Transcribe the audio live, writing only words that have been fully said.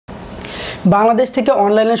বাংলাদেশ থেকে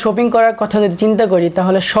অনলাইনে শপিং করার কথা যদি চিন্তা করি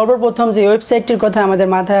তাহলে সর্বপ্রথম যে ওয়েবসাইটটির কথা আমাদের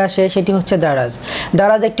মাথায় আসে সেটি হচ্ছে দারাজ।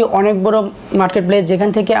 দারাজ একটি অনেক বড় মার্কেট প্লেস যেখান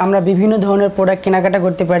থেকে আমরা বিভিন্ন ধরনের প্রোডাক্ট কেনাকাটা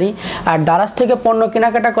করতে পারি। আর দারাজ থেকে পণ্য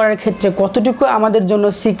কেনাকাটা করার ক্ষেত্রে কতটুকু আমাদের জন্য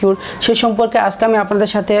সিকিউর সে সম্পর্কে আজকে আমি আপনাদের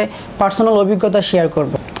সাথে পার্সোনাল অভিজ্ঞতা শেয়ার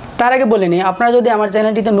করব। তার আগে বলে নিই, আপনারা যদি আমার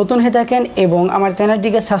চ্যানেলটিতে নতুন হয়ে থাকেন এবং আমার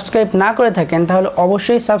চ্যানেলটিকে সাবস্ক্রাইব না করে থাকেন তাহলে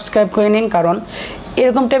অবশ্যই সাবস্ক্রাইব করে নিন, কারণ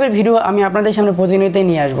এরকম টাইপের ভিডিও আমি আপনাদের সামনে প্রতিনিয়তই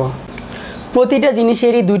নিয়ে আসবো। প্রতিটা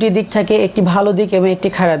জিনিসেরই দুটি দিক থাকে, একটি ভালো দিক এবং একটি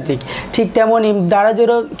খারাপ দিক। ঠিক তেমনই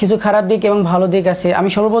দারাজেরও কিছু খারাপ দিক এবং ভালো দিক আছে। আমি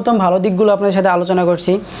সর্বপ্রথম ভালো দিকগুলো আপনাদের সাথে আলোচনা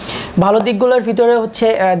করছি। ভালো দিকগুলোর ভিতরে হচ্ছে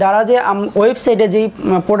দারাজে ওয়েবসাইটে যেই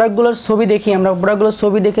প্রোডাক্টগুলোর ছবি দেখি, আমরা প্রোডাক্টগুলোর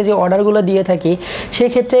ছবি দেখে যে অর্ডারগুলো দিয়ে থাকি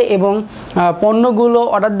সেক্ষেত্রে এবং পণ্যগুলো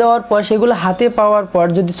অর্ডার দেওয়ার পর সেগুলো হাতে পাওয়ার পর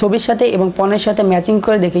যদি ছবির সাথে এবং পণ্যের সাথে ম্যাচিং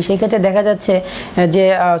করে দেখি সেক্ষেত্রে দেখা যাচ্ছে যে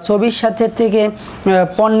ছবির সাথে থেকে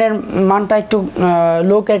পণ্যের মানটা একটু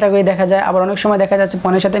লো ক্যাটাগরি দেখা যায়, আবার অনেক সময় দেখা যাচ্ছে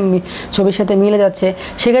পণ্যের সাথে ছবির সাথে মিলে যাচ্ছে।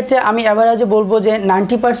 সেক্ষেত্রে আমি অ্যাভারেজে বলবো যে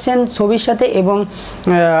 90% ছবির সাথে এবং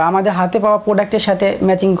আমাদের হাতে পাওয়া প্রোডাক্টের সাথে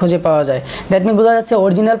ম্যাচিং খুঁজে পাওয়া যায়। দ্যাট মিন বোঝা যাচ্ছে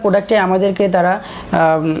অরিজিনাল প্রোডাক্টে আমাদেরকে তারা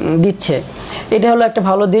দিচ্ছে। এটা হলো একটা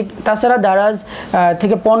ভালো দিক। তাছাড়া দারাজ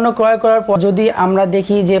থেকে পণ্য ক্রয় করার পর যদি আমরা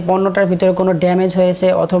দেখি যে পণ্যটার ভিতরে কোনো ড্যামেজ হয়েছে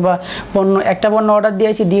অথবা একটা পণ্য অর্ডার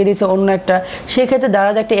দিয়েছি দিয়ে দিয়েছে অন্য একটা, সেক্ষেত্রে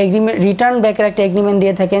দারাজ একটা এগ্রিমেন্ট, রিটার্ন ব্যাকের একটা এগ্রিমেন্ট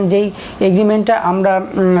দিয়ে থাকেন। যেই এগ্রিমেন্টটা আমরা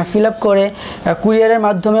ফিল আপ করে কুরিয়ারের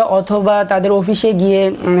মাধ্যমে অথবা তাদের অফিসে গিয়ে,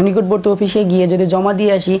 নিকটবর্তী অফিসে গিয়ে যদি জমা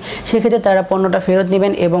দিয়ে আসি সেক্ষেত্রে তারা পণ্যটা ফেরত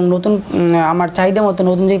নেবেন এবং নতুন আমার চাহিদা মতো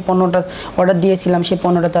নতুন যে পণ্যটা অর্ডার দিয়েছিলাম সেই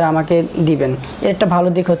পণ্যটা তারা আমাকে দিবেন। এর একটা ভালো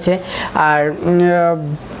দিক হচ্ছে। আর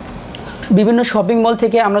বিভিন্ন শপিং মল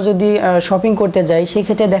থেকে আমরা যদি শপিং করতে যাই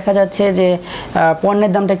সেক্ষেত্রে দেখা যাচ্ছে যে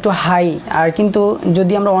পণ্যের দামটা একটু হাই, আর কিন্তু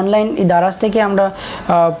যদি আমরা অনলাইন দারাজ থেকে আমরা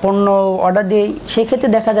পণ্য অর্ডার দিই সেক্ষেত্রে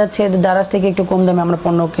দেখা যাচ্ছে যে দারাজ থেকে একটু কম দামে আমরা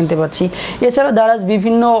পণ্য কিনতে পারছি। এছাড়াও দারাজ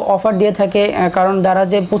বিভিন্ন অফার দিয়ে থাকে, কারণ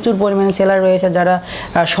দারাজে প্রচুর পরিমাণে সেলার রয়েছে যারা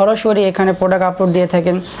সরাসরি এখানে প্রোডাক্ট আপলোড দিয়ে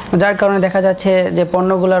থাকেন, যার কারণে দেখা যাচ্ছে যে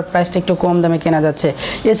পণ্যগুলোর প্রাইসটা একটু কম দামে কেনা যাচ্ছে।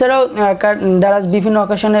 এছাড়াও দারাজ বিভিন্ন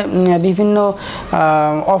অকেশনে বিভিন্ন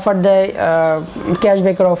অফার দেয়,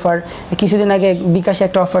 ক্যাশব্যাকের অফার। কিছুদিন আগে বিকাশে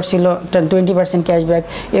একটা অফার ছিল 20% ক্যাশব্যাক,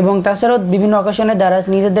 এবং তাছাড়াও বিভিন্ন অকেশনে দারাজ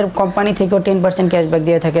নিজেদের কোম্পানি থেকেও 10% ক্যাশব্যাক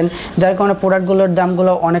দিয়ে থাকেন, যার কারণে প্রোডাক্টগুলোর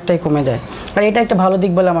দামগুলো অনেকটাই কমে যায়। আর এটা একটা ভালো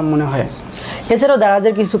দিক বলে আমার মনে হয়। এছাড়াও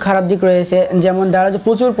দারাজের কিছু খারাপ দিক রয়েছে, যেমন দারাজে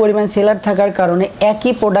প্রচুর পরিমাণ সেলার থাকার কারণে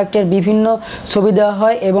একই প্রোডাক্টের বিভিন্ন ছবি দেওয়া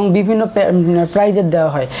হয় এবং বিভিন্ন প্রাইজের দেওয়া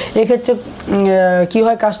হয়। এক্ষেত্রে কি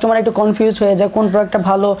হয়, কাস্টমার একটু কনফিউজ হয়ে যায় কোন প্রোডাক্টটা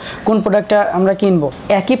ভালো, কোন প্রোডাক্টটা আমরা কিনবো।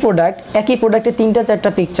 একই প্রোডাক্টে 3-4টা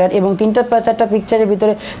পিকচার এবং 3-4টা পিকচারের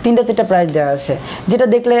ভিতরে 3-4টা প্রাইস দেওয়া আছে, যেটা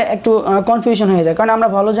দেখলে একটু কনফিউশন হয়ে যায়। কারণ আমরা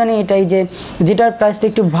ভালো জানি এটাই যে যেটার প্রাইসটা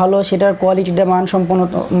একটু ভালো সেটার কোয়ালিটিটা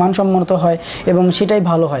মানসম্মত হয় এবং সেটাই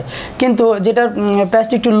ভালো হয়, কিন্তু যেটার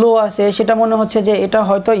প্রাইসটা একটু লো আছে সেটা মনে হচ্ছে যে এটা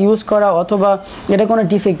হয়তো ইউজ করা অথবা এটা কোনো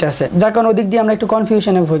ডিফেক্ট আছে, যার কারণে ওদিক দিয়ে আমরা একটু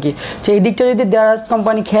কনফিউশনে ভুগি। তো এই দিকটা যদি দারাজ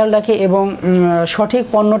কোম্পানি খেয়াল রাখে এবং সঠিক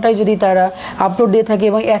পণ্যটাই যদি তারা আপলোড দিয়ে থাকে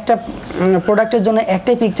এবং একটা প্রোডাক্টের জন্য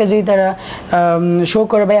একটাই পিকচার যদি তারা শো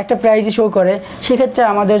করে বা একটা প্রাইজই শো করে, সেক্ষেত্রে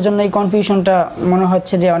আমাদের জন্য এই কনফিউশনটা মনে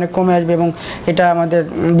হচ্ছে যে অনেক কমে আসবে এবং এটা আমাদের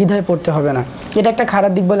দ্বিধায় পড়তে হবে না। এটা একটা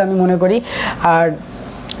খারাপ দিক বলে আমি মনে করি। আর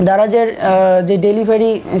দারাজের যে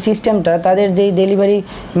ডেলিভারি সিস্টেমটা, তাদের যেই ডেলিভারি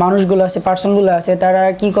মানুষগুলো আছে, পার্সনগুলো আছে, তারা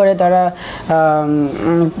কি করে, তারা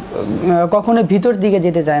কখনো ভিতর দিকে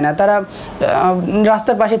যেতে চায় না, তারা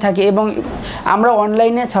রাস্তার পাশে থাকে। এবং আমরা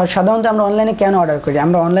সাধারণত আমরা অনলাইনে কেন অর্ডার করি?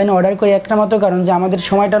 আমরা অনলাইনে অর্ডার করি একটা মাত্র কারণ যে আমাদের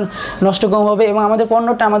সময়টা নষ্ট কম হবে এবং আমাদের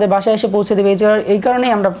পণ্যটা আমাদের বাসায় এসে পৌঁছে দেবে। এই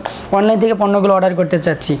কারণেই আমরা অনলাইন থেকে পণ্যগুলো অর্ডার করতে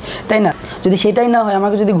চাচ্ছি, তাই না? যদি সেটাই না হয়,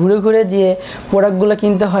 আমাকে যদি ঘুরে ঘুরে যেয়ে প্রোডাক্টগুলো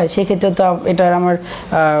কিনতে হয় সেক্ষেত্রে তো এটার আমার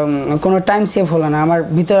কোনো টাইম সেভ হলো না, আমার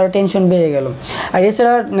ভিতরে আরও টেনশন বেড়ে গেল। আর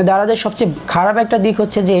এছাড়া দারাজের সবচেয়ে খারাপ একটা দিক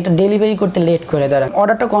হচ্ছে যে এটা ডেলিভারি করতে লেট করে। তারা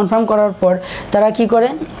অর্ডারটা কনফার্ম করার পর তারা কি করে,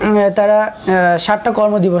 তারা 7টা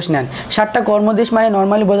কর্মদিবস নেন। 7টা কর্মদিবস মানে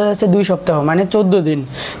নর্মালি বোঝা যাচ্ছে 2 সপ্তাহ, মানে 14 দিন,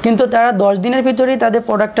 কিন্তু তারা 10 দিনের ভিতরেই তাদের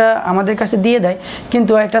প্রোডাক্টটা আমাদের কাছে দিয়ে দেয়।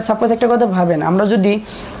 কিন্তু সাপোজ একটা কথা ভাবেন, আমরা যদি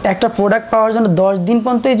একটা প্রোডাক্ট পাওয়ার জন্য 10 দিন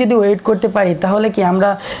পর্যন্তই যদি ওয়েট করতে পারি তাহলে কি আমরা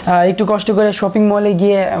একটু কষ্ট করে শপিং মলে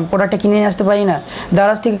গিয়ে প্রোডাক্টটা কিনে নিয়ে আসতে পারি না?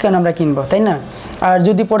 দারাজ থেকে কেন আমরা কিনবো, তাই না? আর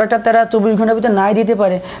যদি প্রোডাক্টটা তারা 24 ঘন্টার ভিতরে নাই দিতে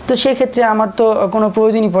পারে তো সেক্ষেত্রে আমার তো কোনো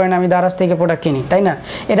প্রয়োজনই পড়ে না আমি দারাজ থেকে প্রোডাক্ট কিনি, তাই না?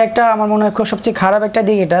 এটা একটা আমার মনে হয় সবচেয়ে খারাপ একটা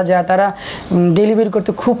দিক, এটা যা তারা ডেলিভারি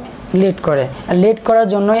করতে খুব লেট করে। লেট করার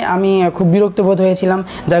জন্যই আমি খুব বিরক্ত বোধ হয়েছিলাম,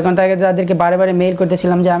 যার কারণে তাদেরকে বারে বারে মেইল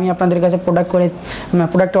করতেছিলাম যে আমি আপনাদের কাছে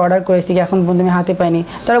প্রোডাক্ট অর্ডার করেছি, এখন পর্যন্ত আমি হাতে পাইনি।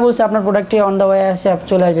 তারা বলছে আপনার প্রোডাক্টটি অন দ্য ওয়ে আছে,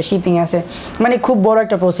 চলে আসবে, শিপিং আছে। মানে খুব বড়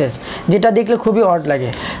একটা প্রসেস, যেটা দেখলে খুবই অড লাগে।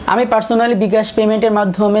 আমি পার্সোনালি বিকাশ পেমেন্টের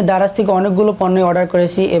মাধ্যমে দারাজ থেকে অনেকগুলো পণ্য অর্ডার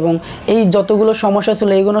করেছি এবং এই যতগুলো সমস্যা ছিল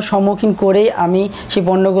এইগুলোর সম্মুখীন করেই আমি সেই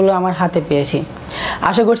পণ্যগুলো আমার হাতে পেয়েছি।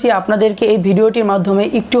 আশা করছি আপনাদেরকে এই ভিডিওটির মাধ্যমে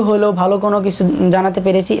একটু হলেও ভালো কোনো কিছু জানাতে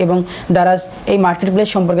পেরেছি এবং দারাজ এই মার্কেট প্লেস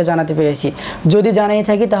সম্পর্কে জানাতে পেরেছি। যদি জানিয়ে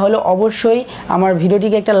থাকি তাহলে অবশ্যই আমার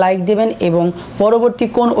ভিডিওটিকে একটা লাইক দেবেন এবং পরবর্তী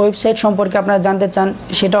কোন ওয়েবসাইট সম্পর্কে আপনারা জানতে চান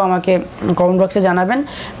সেটাও আমাকে কমেন্ট বক্সে জানাবেন।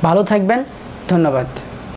 ভালো থাকবেন, ধন্যবাদ।